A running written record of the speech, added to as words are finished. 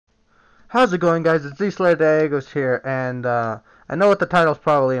How's it going, guys? It's Diegos here, and I know what the title's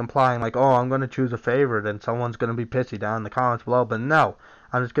probably implying, like, oh, I'm going to choose a favorite, and someone's going to be pissy down in the comments below, but no.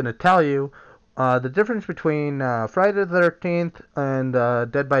 I'm just going to tell you the difference between Friday the 13th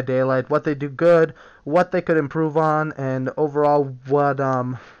and Dead by Daylight, what they do good, what they could improve on, and overall what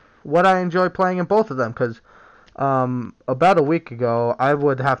I enjoy playing in both of them, because about a week ago, I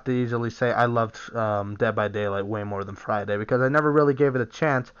would have to easily say I loved Dead by Daylight way more than Friday because I never really gave it a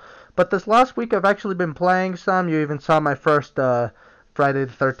chance. But this last week, I've actually been playing some. You even saw my first Friday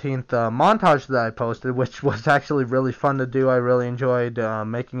the 13th montage that I posted, which was actually really fun to do. I really enjoyed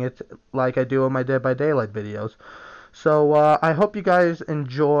making it like I do in my Dead by Daylight videos. So I hope you guys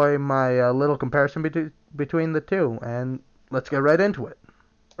enjoy my little comparison between the two, and let's get right into it.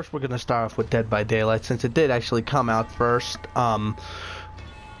 First, we're going to start off with Dead by Daylight, since it did actually come out first.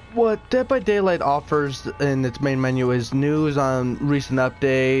 What Dead by Daylight offers in its main menu is news on recent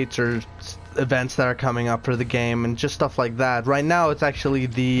updates or events that are coming up for the game and just stuff like that. Right now, it's actually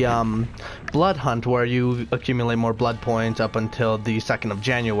the blood hunt, where you accumulate more blood points up until the 2nd of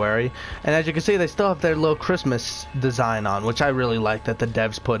January. And as you can see, they still have their little Christmas design on, which I really like that the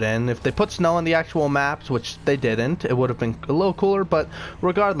devs put in. If they put snow in the actual maps, which they didn't, it would have been a little cooler, but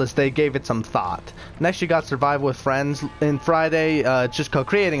regardless, they gave it some thought. Next, you got Survive with Friends. In Friday, it's just called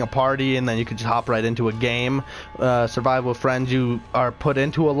creating a party, and then you can just hop right into a game. Survive with Friends, you are put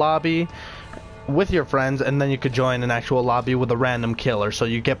into a lobby with your friends, and then you could join an actual lobby with a random killer, so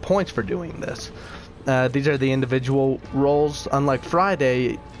you get points for doing this. These are the individual roles. Unlike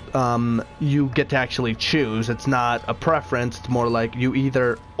Friday, you get to actually choose. It's not a preference, it's more like you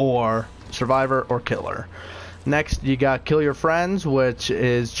either or survivor or killer. Next, you got Kill Your Friends, which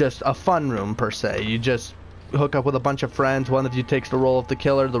is just a fun room per se. You just hook up with a bunch of friends. One of you takes the role of the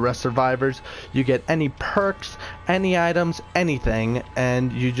killer, the rest survivors. You get any perks, any items, anything,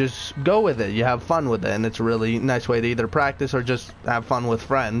 and you just go with it. You have fun with it, and it's a really nice way to either practice or just have fun with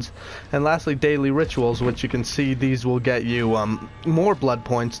friends. And lastly, daily rituals, which you can see these will get you more blood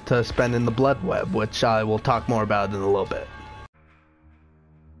points to spend in the blood web, which I will talk more about in a little bit.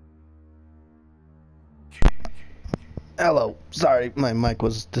 Hello, sorry, my mic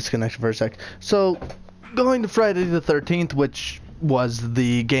was disconnected for a sec. So, going to Friday the 13th, which was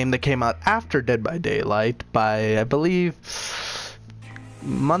the game that came out after Dead by Daylight by, I believe, a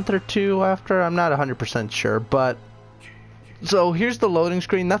month or two after. I'm not 100% sure, but so here's the loading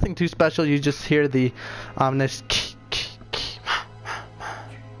screen. Nothing too special. You just hear the ominous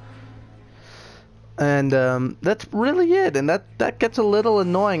and that's really it, and that gets a little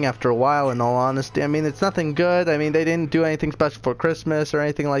annoying after a while, in all honesty. I mean, it's nothing good. I mean, they didn't do anything special for Christmas or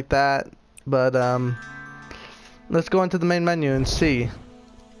anything like that, but let's go into the main menu and see.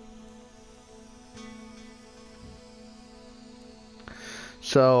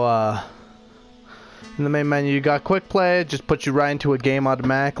 So, in the main menu, you got quick play. It just puts you right into a game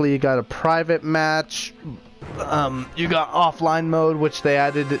automatically. You got a private match. You got offline mode, which they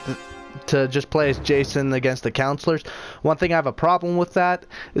added to just play as Jason against the counselors. One thing I have a problem with that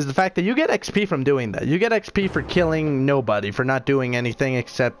is the fact that you get XP from doing that. You get XP for killing nobody, for not doing anything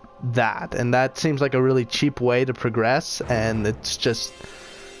except that, and that seems like a really cheap way to progress, and it's just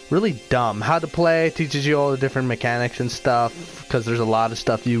really dumb. How to play teaches you all the different mechanics and stuff, because there's a lot of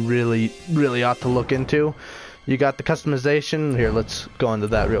stuff you really ought to look into. You got the customization. Here, let's go into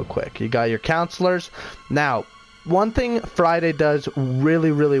that real quick. You got your counselors. Now, one thing Friday does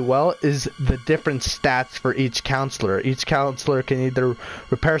really well is the different stats for each counselor. Each counselor can either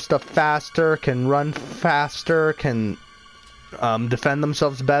repair stuff faster, can run faster, can defend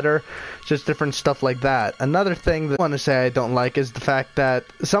themselves better, just different stuff like that. Another thing that I want to say I don't like is the fact that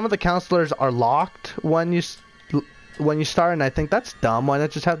some of the counselors are locked when you start, and I think that's dumb. Why not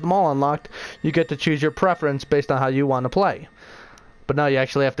just have them all unlocked? You get to choose your preference based on how you want to play. But now you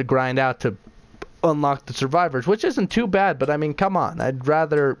actually have to grind out to unlock the survivors, which isn't too bad, but I mean, come on. I'd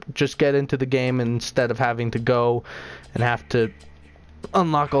rather just get into the game instead of having to go and have to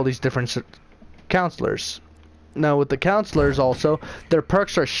unlock all these different counselors. Now, with the counselors also, their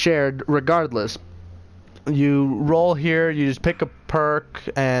perks are shared regardless. You roll here, you just pick a perk,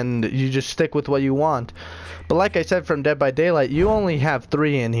 and you just stick with what you want. But like I said, from Dead by Daylight, you only have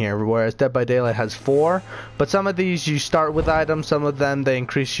 3 in here, whereas Dead by Daylight has 4. But some of these you start with items, some of them they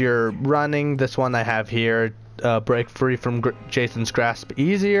increase your running. This one I have here, break free from Jason's grasp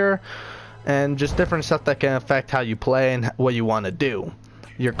easier, and just different stuff that can affect how you play and what you want to do.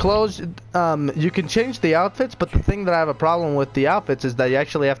 Your clothes, you can change the outfits, but the thing that I have a problem with the outfits is that you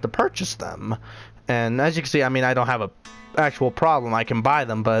actually have to purchase them. And as you can see, I mean, I don't have a actual problem. I can buy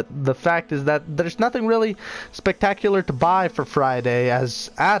them, but the fact is that there's nothing really spectacular to buy for Friday as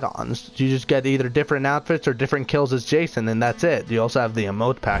add-ons. You just get either different outfits or different kills as Jason, and that's it. You also have the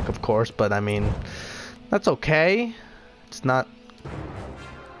emote pack, of course, but I mean, that's okay. It's not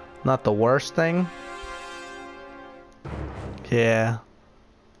the worst thing. Yeah.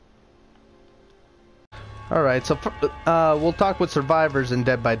 Alright, so we'll talk with survivors in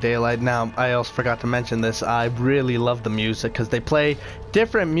Dead by Daylight. Now, I also forgot to mention this. I really love the music because they play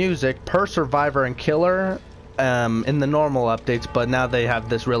different music per survivor and killer in the normal updates, but now they have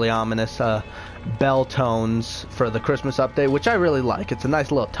this really ominous bell tones for the Christmas update, which I really like. It's a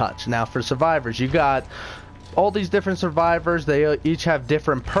nice little touch. Now, for survivors, you got all these different survivors. They each have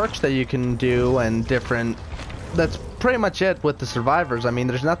different perks that you can do and different... That's pretty much it with the survivors. I mean,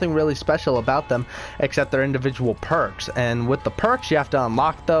 there's nothing really special about them except their individual perks. And with the perks, you have to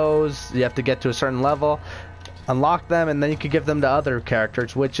unlock those. You have to get to a certain level, unlock them, and then you can give them to other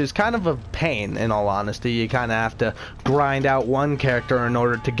characters, which is kind of a pain, in all honesty. You kind of have to grind out one character in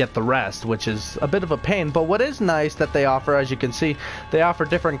order to get the rest, which is a bit of a pain. But what is nice that they offer, as you can see, they offer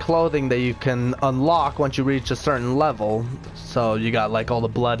different clothing that you can unlock once you reach a certain level. So you got like all the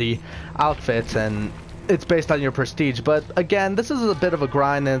bloody outfits, and it's based on your prestige. But again, this is a bit of a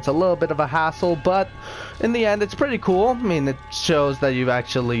grind and it's a little bit of a hassle, but in the end it's pretty cool. I mean, it shows that you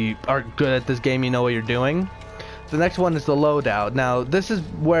actually are good at this game, you know what you're doing. The next one is the loadout. Now this is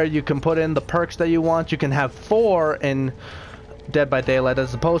where you can put in the perks that you want. You can have 4 in Dead by Daylight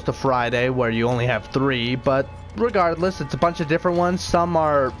as opposed to Friday where you only have 3, but regardless, it's a bunch of different ones. Some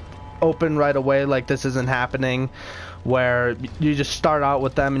are open right away, like this isn't happening, where you just start out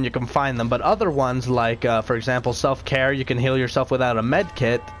with them and you can find them. But other ones, like for example self-care, you can heal yourself without a med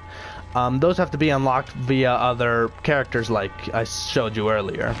kit. Those have to be unlocked via other characters like I showed you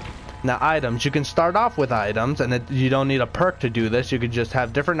earlier. Now items, you can start off with items, and you don't need a perk to do this. You could just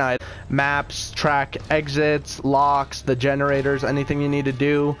have different items, maps, track exits, locks, the generators, anything you need to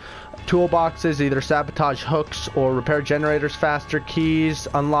do. Toolboxes, either sabotage hooks or repair generators faster. Keys,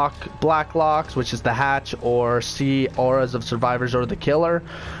 unlock black locks, which is the hatch, or see auras of survivors or the killer.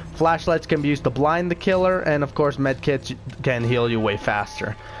 Flashlights can be used to blind the killer, and of course medkits can heal you way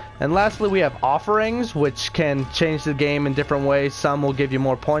faster. And lastly, we have offerings, which can change the game in different ways. Some will give you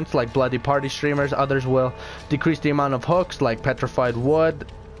more points, like bloody party streamers. Others will decrease the amount of hooks, like petrified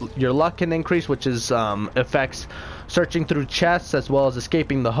wood. Your luck can increase, which is affects searching through chests as well as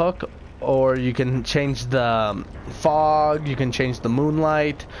escaping the hook. Or you can change the fog, you can change the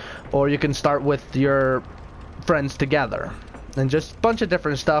moonlight, or you can start with your friends together. And just a bunch of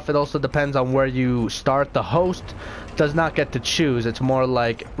different stuff. It also depends on where you start. The host does not get to choose. It's more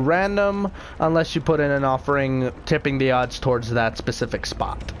like random unless you put in an offering, tipping the odds towards that specific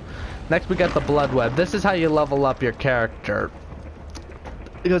spot. Next we got the blood web. This is how you level up your character,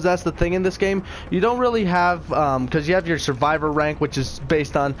 because that's the thing in this game. You don't really have because you have your survivor rank, which is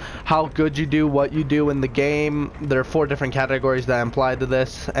based on how good you do, what you do in the game. There are 4 different categories that apply to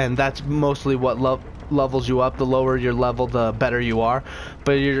this, and that's mostly what levels you up. The lower your level, the better you are.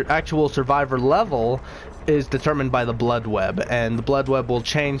 But your actual survivor level is determined by the blood web, and the blood web will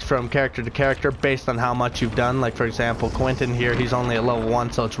change from character to character based on how much you've done. Like for example, Quentin here, he's only at level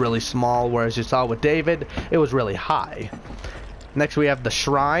 1, so it's really small, whereas you saw with David, it was really high. Next we have the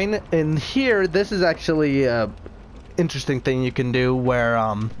shrine. In here, this is actually an interesting thing you can do, where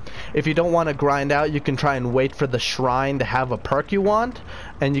if you don't want to grind out, you can try and wait for the shrine to have a perk you want,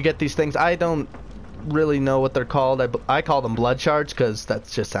 and you get these things. I don't really know what they're called. I call them blood shards because that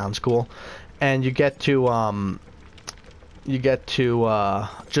just sounds cool. And you get to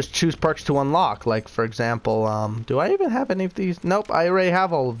just choose perks to unlock. Like for example, do I even have any of these? Nope, I already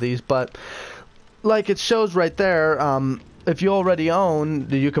have all of these, but like it shows right there, if you already own,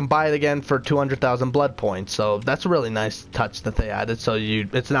 you can buy it again for 200,000 blood points. So that's a really nice touch that they added, so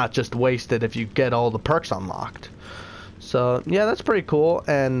it's not just wasted if you get all the perks unlocked. So yeah, that's pretty cool.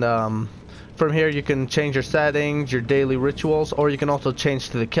 And from here you can change your settings, your daily rituals, or you can also change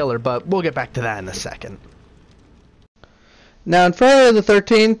to the killer, but we'll get back to that in a second. Now in Friday the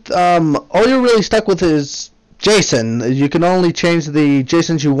 13th, all you're really stuck with is Jason. You can only change the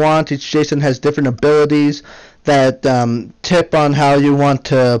Jasons you want. Each Jason has different abilities that tip on how you want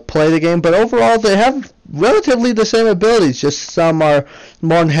to play the game, but overall they have relatively the same abilities, just some are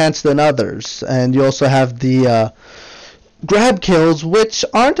more enhanced than others. And you also have the grab kills, which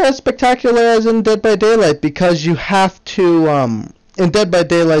aren't as spectacular as in Dead by Daylight, because you have to in Dead by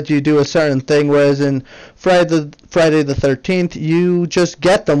Daylight you do a certain thing, whereas in Friday the 13th you just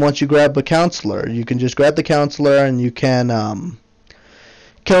get them once you grab a counselor. You can just grab the counselor and you can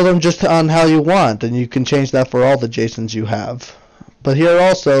kill them just on how you want, and you can change that for all the Jasons you have. But here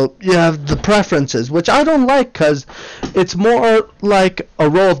also, you have the preferences, which I don't like because it's more like a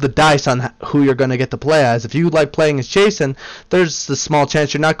roll of the dice on who you're going to get to play as. If you like playing as Jason, there's a small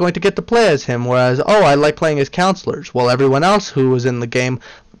chance you're not going to get to play as him, whereas, oh, I like playing as counselors. Well, everyone else who is in the game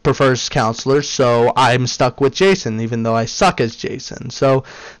prefers counselors, so I'm stuck with Jason, even though I suck as Jason. So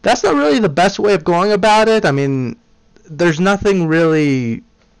that's not really the best way of going about it. I mean, there's nothing really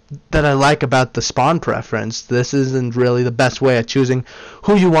that I like about the spawn preference. This isn't really the best way of choosing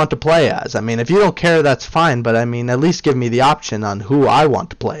who you want to play as. I mean, if you don't care, that's fine, but I mean, at least give me the option on who I want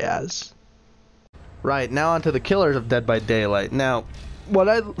to play as. Right, now onto the killers of Dead by Daylight. Now, what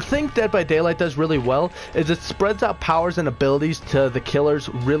I think Dead by Daylight does really well is it spreads out powers and abilities to the killers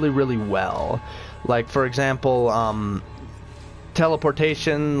really, really well. Like, for example,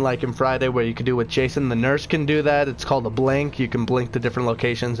 teleportation, like in Friday, where you can do with Jason. The nurse can do that. It's called a blink. You can blink to different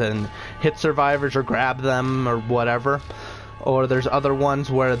locations and hit survivors or grab them or whatever. Or there's other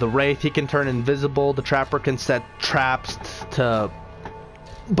ones where the Wraith, he can turn invisible. The Trapper can set traps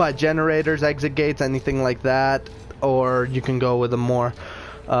by generators, exit gates, anything like that. Or you can go with a more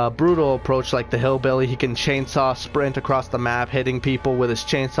brutal approach like the Hillbilly. He can chainsaw sprint across the map, hitting people with his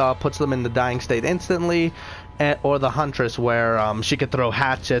chainsaw, puts them in the dying state instantly. Or the Huntress, where she can throw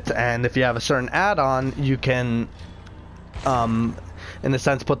hatchets, and if you have a certain add-on, you can, in a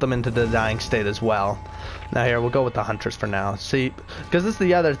sense, put them into the dying state as well. Now here, we'll go with the Huntress for now. See, because this is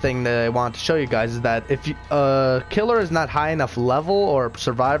the other thing that I want to show you guys, is that if a killer is not high enough level, or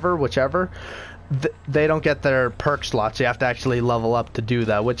survivor, whichever, they don't get their perk slots. You have to actually level up to do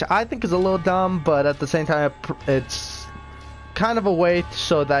that, which I think is a little dumb, but at the same time, it's kind of a way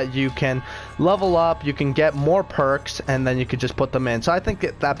so that you can level up, you can get more perks, and then you could just put them in. So I think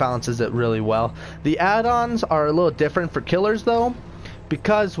that balances it really well. The add-ons are a little different for killers though,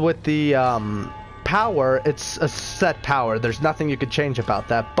 because with the power, it's a set power. There's nothing you could change about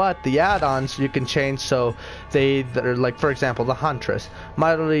that, but the add-ons you can change, so they're like, for example, the Huntress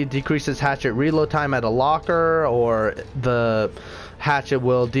mildly decreases hatchet reload time at a locker, or the hatchet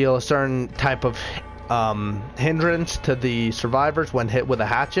will deal a certain type of hindrance to the survivors when hit with a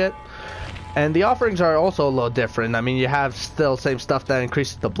hatchet. And the offerings are also a little different. I mean, you have still same stuff that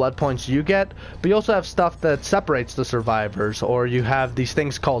increases the blood points you get, but you also have stuff that separates the survivors, or you have these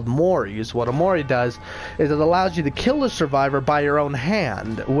things called Moris. What a Mori does is it allows you to kill a survivor by your own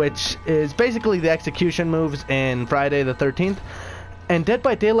hand, which is basically the execution moves in Friday the 13th. And Dead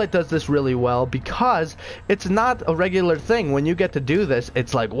by Daylight does this really well because it's not a regular thing. When you get to do this,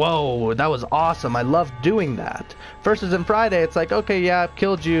 it's like, whoa, that was awesome. I love doing that. Versus in Friday, it's like, okay, yeah, I've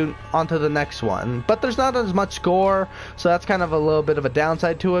killed you, on to the next one. But there's not as much score, so that's kind of a little bit of a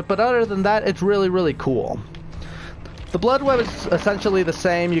downside to it. But other than that, it's really, really cool. The Blood Web is essentially the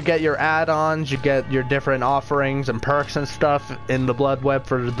same. You get your add-ons, you get your different offerings and perks and stuff in the Blood Web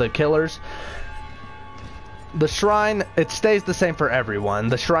for the killers. The Shrine, it stays the same for everyone.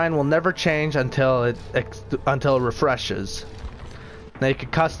 The Shrine will never change until it refreshes. Now you can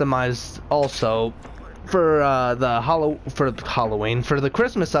customize also for Halloween. For the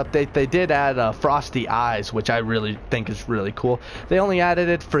Christmas update, they did add Frosty Eyes, which I really think is really cool. They only added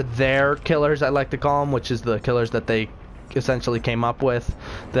it for their killers, I like to call them, which is the killers that they essentially came up with.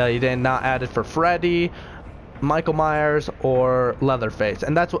 They did not add it for Freddy, Michael Myers, or Leatherface.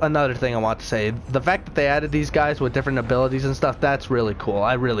 And that's another thing I want to say. The fact that they added these guys with different abilities and stuff, that's really cool.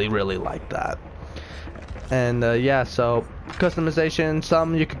 I really, really like that. And yeah, so customization,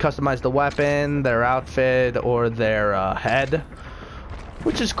 some you can customize the weapon, their outfit, or their head,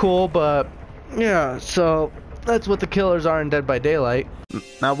 which is cool. But yeah, so that's what the killers are in Dead by Daylight.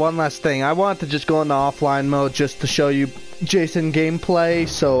 Now, one last thing, I want to just go into offline mode just to show you Jason gameplay,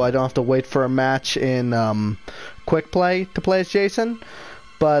 so I don't have to wait for a match in quick play to play as Jason.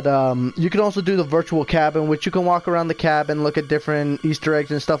 But you can also do the virtual cabin, which you can walk around the cabin, look at different Easter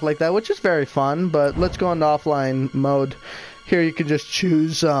eggs and stuff like that, which is very fun. But let's go into offline mode. Here you can just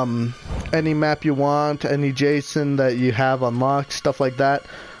choose any map you want, any Jason that you have unlocked, stuff like that.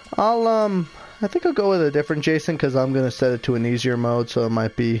 I think I'll go with a different Jason because I'm going to set it to an easier mode, so it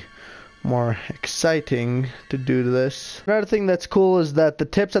might be more exciting to do this. Another thing that's cool is that the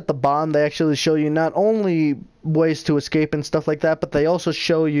tips at the bottom, they actually show you not only ways to escape and stuff like that, but they also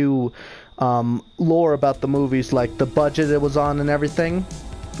show you lore about the movies, like the budget it was on and everything.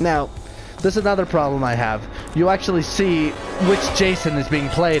 Now, this is another problem I have. You actually see which Jason is being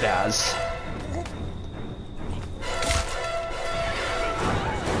played as.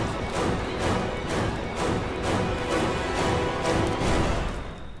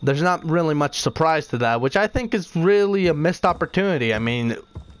 There's not really much surprise to that, which I think is really a missed opportunity. I mean,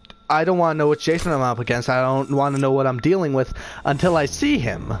 I don't want to know which Jason I'm up against. I don't want to know what I'm dealing with until I see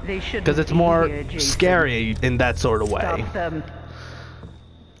him, because it's more scary in that sort of way.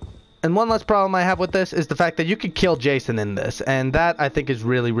 And one last problem I have with this is the fact that you could kill Jason in this, and that I think is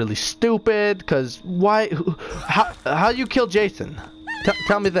really, really stupid. Because why? How you kill Jason?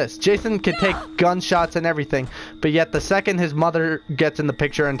 Tell me this. Jason can take gunshots and everything, but yet the second his mother gets in the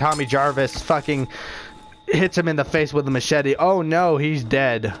picture and Tommy Jarvis fucking hits him in the face with a machete, oh no, he's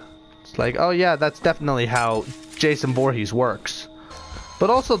dead. It's like, oh yeah, that's definitely how Jason Voorhees works. But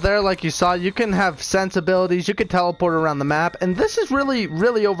also there, like you saw, you can have sensibilities, you can teleport around the map, and this is really,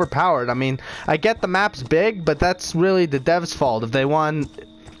 really overpowered. I mean, I get the map's big, but that's really the devs' fault. If they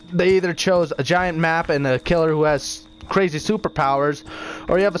either chose a giant map and a killer who has crazy superpowers,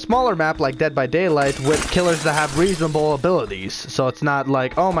 or you have a smaller map like Dead by Daylight with killers that have reasonable abilities. So it's not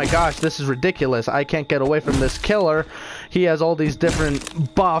like, oh my gosh, this is ridiculous, I can't get away from this killer, he has all these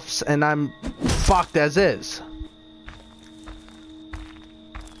different buffs and I'm fucked as is.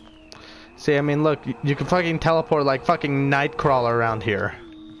 See, I mean, look, you can fucking teleport like fucking Nightcrawler around here.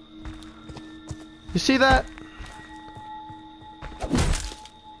 You see that?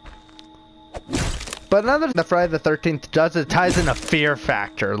 But another thing that Friday the 13th does, it ties in a fear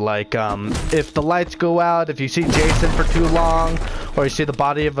factor. Like, if the lights go out, if you see Jason for too long, or you see the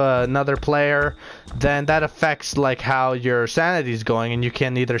body of another player, then that affects like how your sanity is going, and you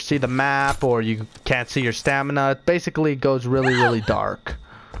can either see the map or you can't see your stamina. It basically goes really, really dark.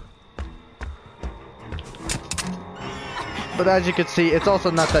 But as you can see, it's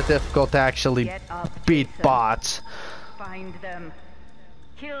also not that difficult to actually beat bots. Find them.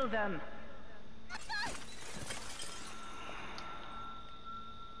 Kill them.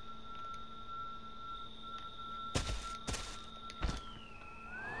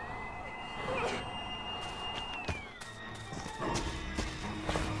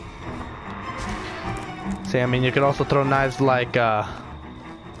 See, I mean, you could also throw knives like the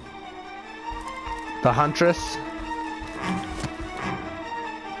Huntress.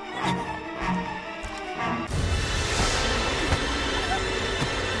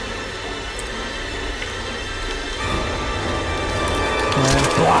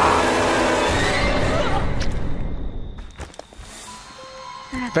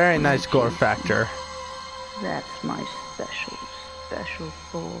 Very nice gore factor. That's my special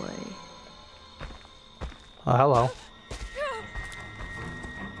boy. Oh, hello.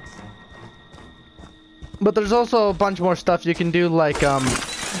 But there's also a bunch more stuff you can do, like I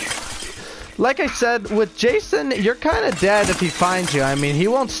said, with Jason, you're kind of dead if he finds you. I mean, he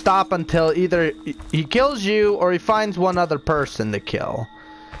won't stop until either he kills you or he finds one other person to kill.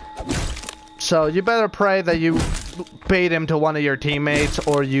 So you better pray that you bait him to one of your teammates,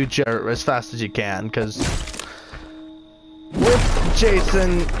 or you as fast as you can, because with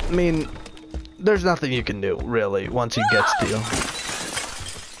Jason, I mean, there's nothing you can do, really, once he gets to you.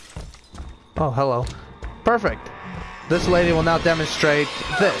 Oh, hello. Perfect. This lady will now demonstrate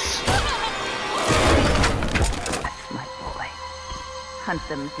this. That's my boy. Hunt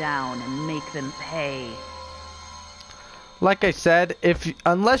them down and make them pay. Like I said,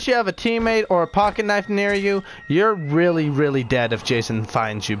 unless you have a teammate or a pocket knife near you, you're really, really dead if Jason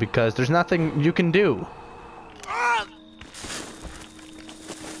finds you, because there's nothing you can do.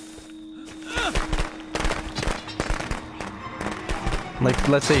 Like,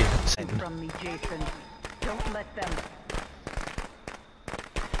 let's see. From me, Jason. Don't let them.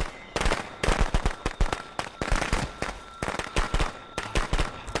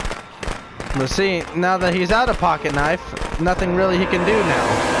 Let's see, now that he's out of pocket knife, nothing really he can do now.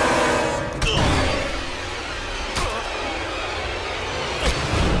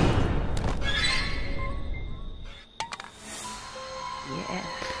 Yes.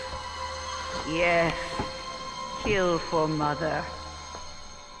 Yes. Kill for mother.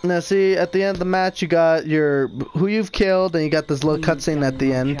 Now see, at the end of the match, you got your who you've killed, and you got this little cutscene at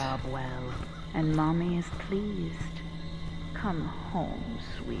the end. Job well, and mommy is pleased. Come home,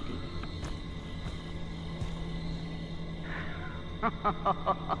 sweetie.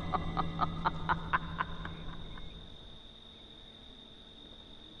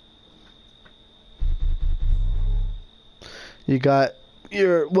 You got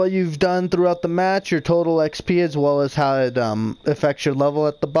what you've done throughout the match, your total XP, as well as how it affects your level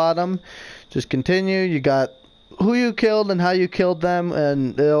at the bottom. Just continue. You got who you killed and how you killed them,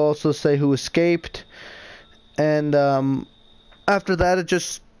 and it'll also say who escaped. And after that, it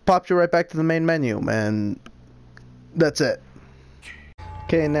just pops you right back to the main menu, and that's it.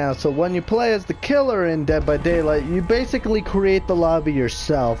 Okay, now, so when you play as the killer in Dead by Daylight, you basically create the lobby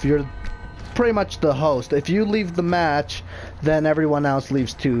yourself. You're pretty much the host. If you leave the match, then everyone else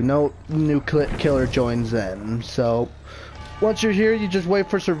leaves too. No new killer joins in. So once you're here, you just wait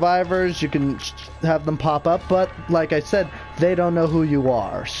for survivors. You can have them pop up, but like I said, they don't know who you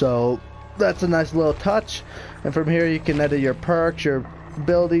are. So that's a nice little touch. And from here, you can edit your perks, your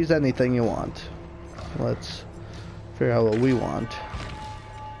abilities, anything you want. Let's figure out what we want.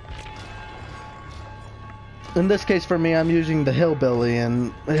 In this case for me, I'm using the Hillbilly,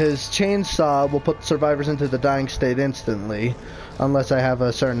 and his chainsaw will put survivors into the dying state instantly, unless I have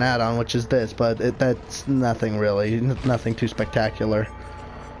a certain add-on, which is this, but that's nothing really, nothing too spectacular.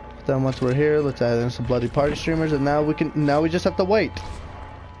 Then once we're here, let's add in some bloody party streamers, and now we just have to wait.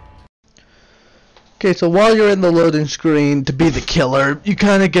 Okay, so while you're in the loading screen to be the killer, you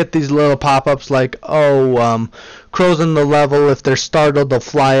kind of get these little pop-ups like, oh, crows in the level, if they're startled, they'll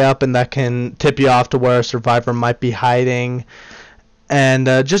fly up, and that can tip you off to where a survivor might be hiding. And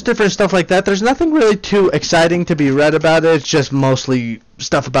just different stuff like that. There's nothing really too exciting to be read about it. It's just mostly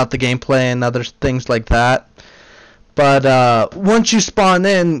stuff about the gameplay and other things like that. But once you spawn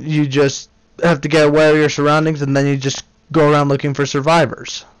in, you just have to get aware of your surroundings, and then you just go around looking for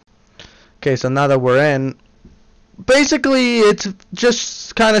survivors. Okay, so now that we're in, basically it's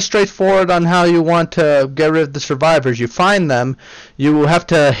just kind of straightforward on how you want to get rid of the survivors. You find them, you have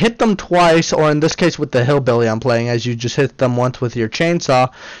to hit them twice, or in this case with the Hillbilly I'm playing, as you just hit them once with your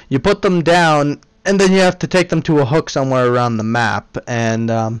chainsaw. You put them down, and then you have to take them to a hook somewhere around the map. And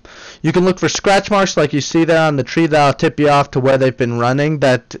you can look for scratch marks like you see there on the tree that'll tip you off to where they've been running.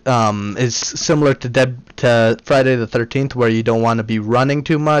 That is similar to Friday the 13th, where you don't want to be running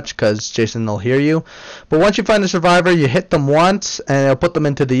too much because Jason will hear you. But once you find the survivor, you hit them once, and it'll put them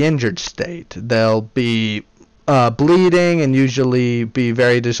into the injured state. They'll be bleeding and usually be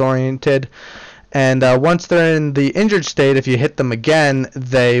very disoriented. And once they're in the injured state, if you hit them again,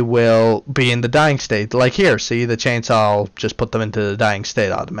 they will be in the dying state. Like here, see, the chainsaw will just put them into the dying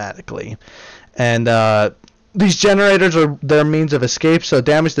state automatically. And these generators are their means of escape, so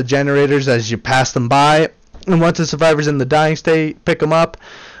damage the generators as you pass them by. And once the survivor's in the dying state, pick them up,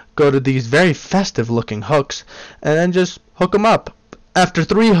 go to these very festive-looking hooks, and then just hook them up. After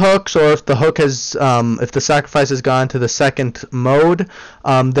 3 hooks, or if the hook has, if the sacrifice has gone to the second mode,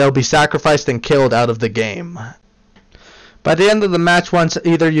 they'll be sacrificed and killed out of the game. By the end of the match, once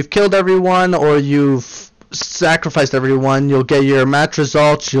either you've killed everyone or you've sacrificed everyone, you'll get your match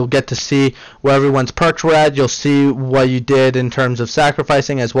results. You'll get to see where everyone's perks were at. You'll see what you did in terms of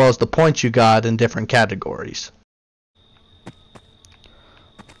sacrificing, as well as the points you got in different categories.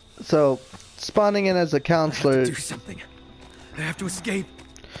 So, spawning in as a counselor, Do something. I have to escape.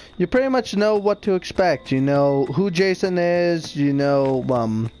 You pretty much know what to expect. You know who Jason is, you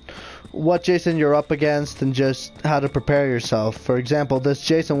know what Jason you're up against, and just how to prepare yourself. For example, this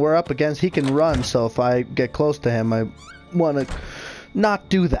Jason we're up against, he can run, so if I get close to him, I want to not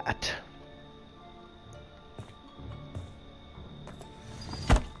do that.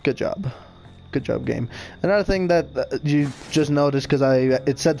 Good job. Good job, game. Another thing that you just noticed, because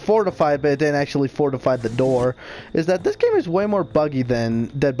it said fortified, but it didn't actually fortify the door, is that this game is way more buggy than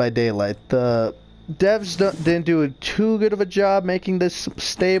Dead by Daylight. The devs didn't do too good of a job making this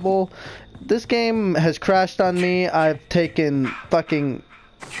stable. This game has crashed on me. I've taken fucking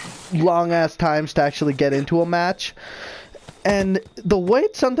long-ass times to actually get into a match. And the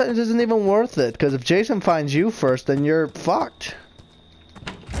wait sometimes isn't even worth it, because if Jason finds you first, then you're fucked.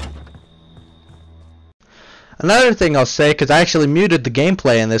 Another thing I'll say, because I actually muted the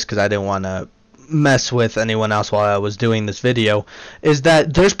gameplay in this because I didn't want to mess with anyone else while I was doing this video, is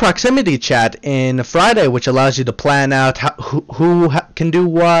that there's proximity chat in Friday, which allows you to plan out who can do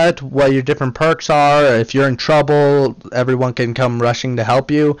what your different perks are. If you're in trouble, everyone can come rushing to help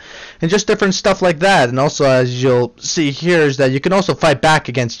you, and just different stuff like that. And also, as you'll see here, is that you can also fight back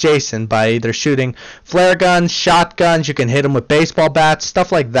against Jason by either shooting flare guns, shotguns, you can hit him with baseball bats,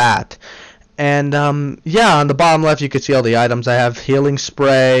 stuff like that. And yeah, on the bottom left you can see all the items I have. Healing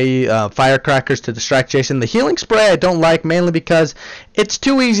spray, firecrackers to distract Jason. The healing spray I don't like, mainly because it's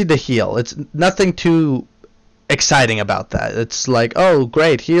too easy to heal. It's nothing too exciting about that. It's like, oh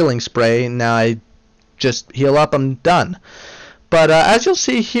great, healing spray, now I just heal up, I'm done. But as you'll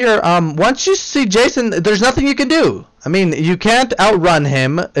see here, once you see Jason, there's nothing you can do. I mean, you can't outrun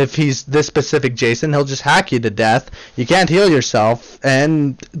him if he's this specific Jason. He'll just hack you to death. You can't heal yourself.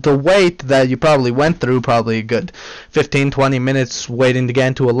 And the wait that you probably went through, probably a good 15-20 minutes waiting to get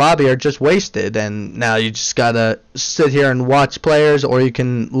into a lobby, are just wasted. And now you just gotta sit here and watch players, or you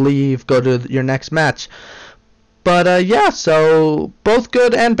can leave, go to your next match. But yeah, so both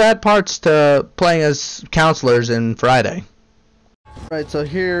good and bad parts to playing as counselors in Friday. Right, so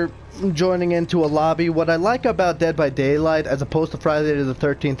here, joining into a lobby, what I like about Dead by Daylight as opposed to Friday the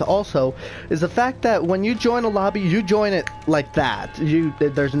 13th also is the fact that when you join a lobby, you join it like that.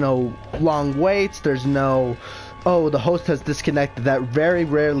 There's no long waits, there's no, oh, the host has disconnected. That very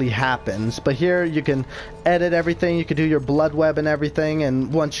rarely happens. But here you can edit everything, you can do your blood web and everything,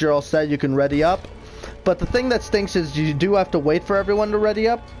 and once you're all set, you can ready up. But the thing that stinks is you do have to wait for everyone to ready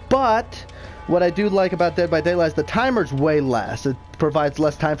up, but what I do like about Dead by Daylight is the timer's way less. It provides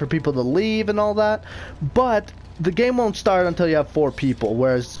less time for people to leave and all that, but the game won't start until you have 4 people,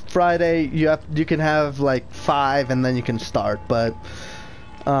 whereas Friday you can have like 5 and then you can start. But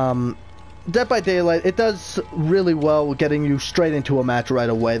Dead by Daylight, it does really well with getting you straight into a match right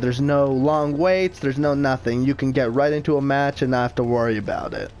away. There's no long waits, there's no nothing. You can get right into a match and not have to worry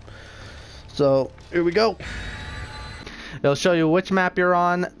about it. So here we go. It'll show you which map you're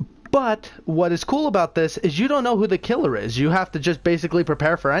on. But what is cool about this is you don't know who the killer is. You have to just basically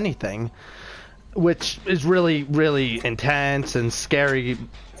prepare for anything, which is really, really intense and scary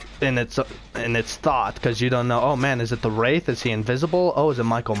in its thought, because you don't know. Oh man, is it the Wraith? Is he invisible? Oh, is it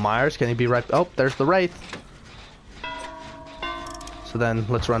Michael Myers? Can he be right? Oh, there's the Wraith. So then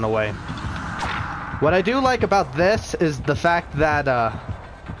let's run away. What I do like about this is the fact that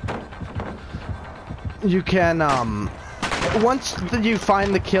you can once you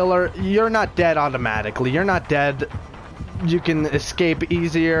find the killer, you're not dead automatically. You're not dead. You can escape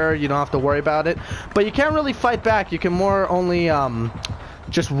easier. You don't have to worry about it. But you can't really fight back. You can more only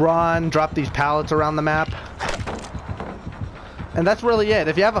just run, drop these pallets around the map. And that's really it.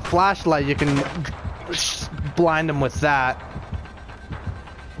 If you have a flashlight, you can blind them with that.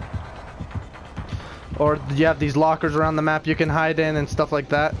 Or you have these lockers around the map you can hide in and stuff like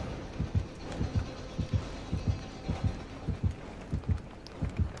that.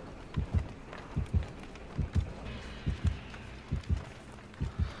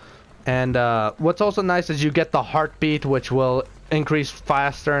 And what's also nice is you get the heartbeat, which will increase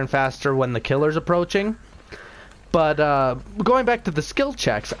faster and faster when the killer's approaching. But going back to the skill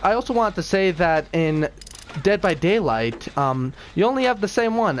checks, I also wanted to say that in Dead by Daylight, you only have the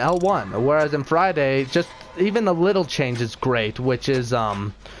same one, L1, whereas in Friday, just even a little change is great, which is you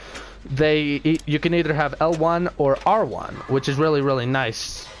can either have L1 or R1, which is really, really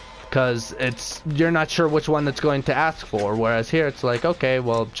nice. Because you're not sure which one it's going to ask for, whereas here it's like, okay,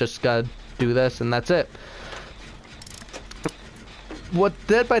 well, just gotta do this and that's it. What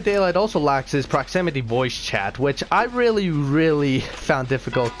Dead by Daylight also lacks is proximity voice chat, which I really, really found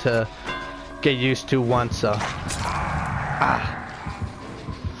difficult to get used to once.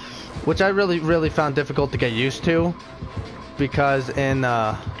 Which I really, really found difficult to get used to, because in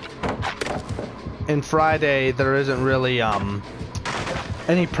Friday there isn't really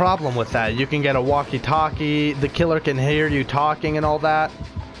any problem with that. You can get a walkie-talkie, the killer can hear you talking and all that,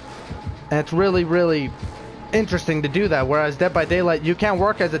 and it's really, really interesting to do that, whereas Dead by Daylight, you can't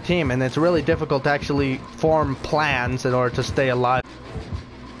work as a team, and it's really difficult to actually form plans in order to stay alive.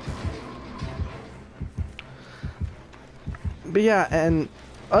 But yeah, and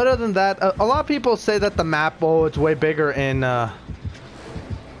other than that, a lot of people say that the map, oh, it's way bigger in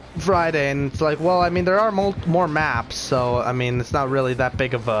Friday, and it's like, well, I mean, there are more maps, so I mean, it's not really that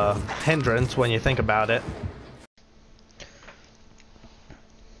big of a hindrance when you think about it.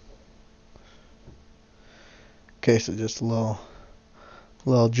 Okay, so just a little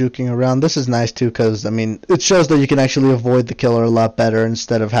juking around. This is nice too, because I mean, it shows that you can actually avoid the killer a lot better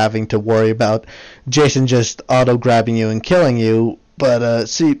instead of having to worry about Jason just auto grabbing you and killing you. But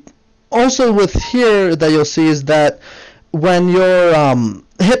see, also with here that you'll see is that when you're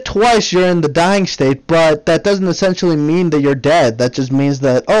hit twice, you're in the dying state, but that doesn't essentially mean that you're dead. That just means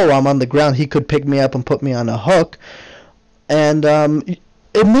that, oh, I'm on the ground, he could pick me up and put me on a hook, and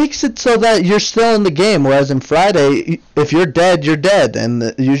it makes it so that you're still in the game, whereas in Friday, if you're dead, you're dead, and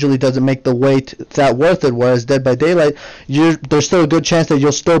it usually doesn't make the wait that worth it, whereas Dead by Daylight, there's still a good chance that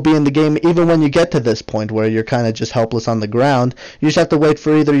you'll still be in the game even when you get to this point where you're kind of just helpless on the ground. You just have to wait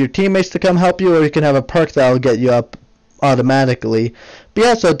for either your teammates to come help you, or you can have a perk that'll get you up automatically. But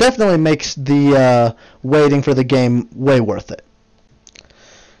yeah, so it definitely makes the waiting for the game way worth it.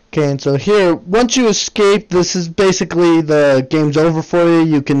 Okay, and so here, once you escape, this is basically the game's over for you.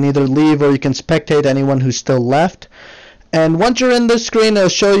 You can either leave or you can spectate anyone who's still left. And once you're in this screen, it'll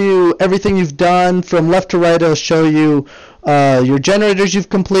show you everything you've done. From left to right, it'll show you your generators you've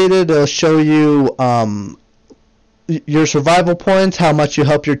completed. It'll show you your survival points, how much you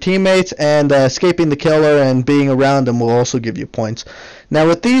help your teammates, and escaping the killer and being around them will also give you points. Now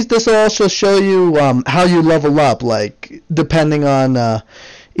with these, this will also show you how you level up, like depending on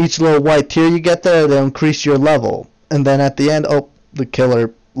each little white tier you get there, they'll increase your level. And then at the end, oh, the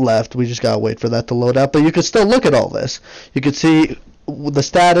killer left. We just gotta wait for that to load up. But you can still look at all this. You could see the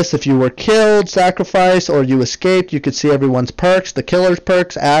status if you were killed, sacrificed, or you escaped. You could see everyone's perks, the killer's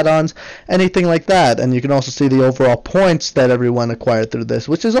perks, add-ons, anything like that. And you can also see the overall points that everyone acquired through this,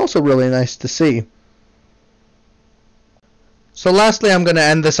 which is also really nice to see. So lastly, I'm going to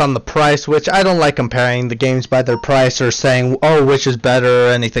end this on the price, which I don't like comparing the games by their price or saying, oh, which is better or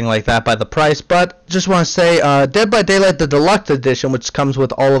anything like that by the price. But just want to say Dead by Daylight, the Deluxe Edition, which comes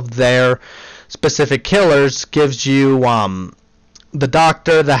with all of their specific killers, gives you the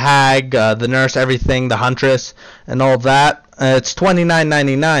doctor, the hag, the nurse, everything, the huntress, and all that. It's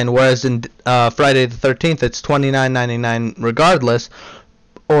 $29.99, whereas in Friday the 13th, it's $29.99 regardless.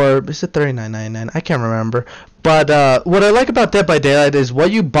 Or is it $39.99? I can't remember. But what I like about Dead by Daylight is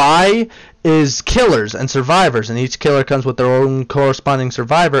what you buy is killers and survivors, and each killer comes with their own corresponding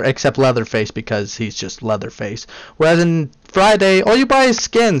survivor, except Leatherface, because he's just Leatherface. Whereas in Friday, all you buy is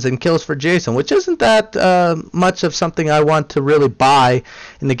skins and kills for Jason, which isn't that much of something I want to really buy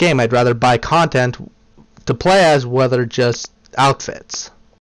in the game. I'd rather buy content to play as, whether just outfits.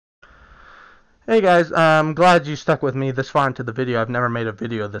 Hey guys, I'm glad you stuck with me this far into the video. I've never made a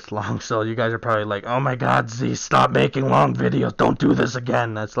video this long, so you guys are probably like, oh my god, Z, stop making long videos, don't do this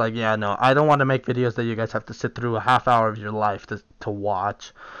again. That's like, yeah, no, I don't want to make videos that you guys have to sit through a half hour of your life to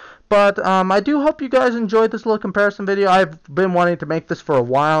watch. But I do hope you guys enjoyed this little comparison video. I've been wanting to make this for a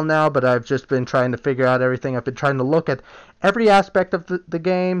while now, but I've just been trying to figure out everything. I've been trying to look at every aspect of the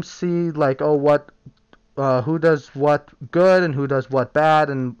game, see like, oh, who does what good and who does what bad,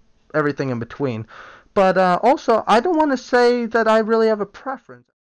 and everything in between. But also, I don't want to say that I really have a preference.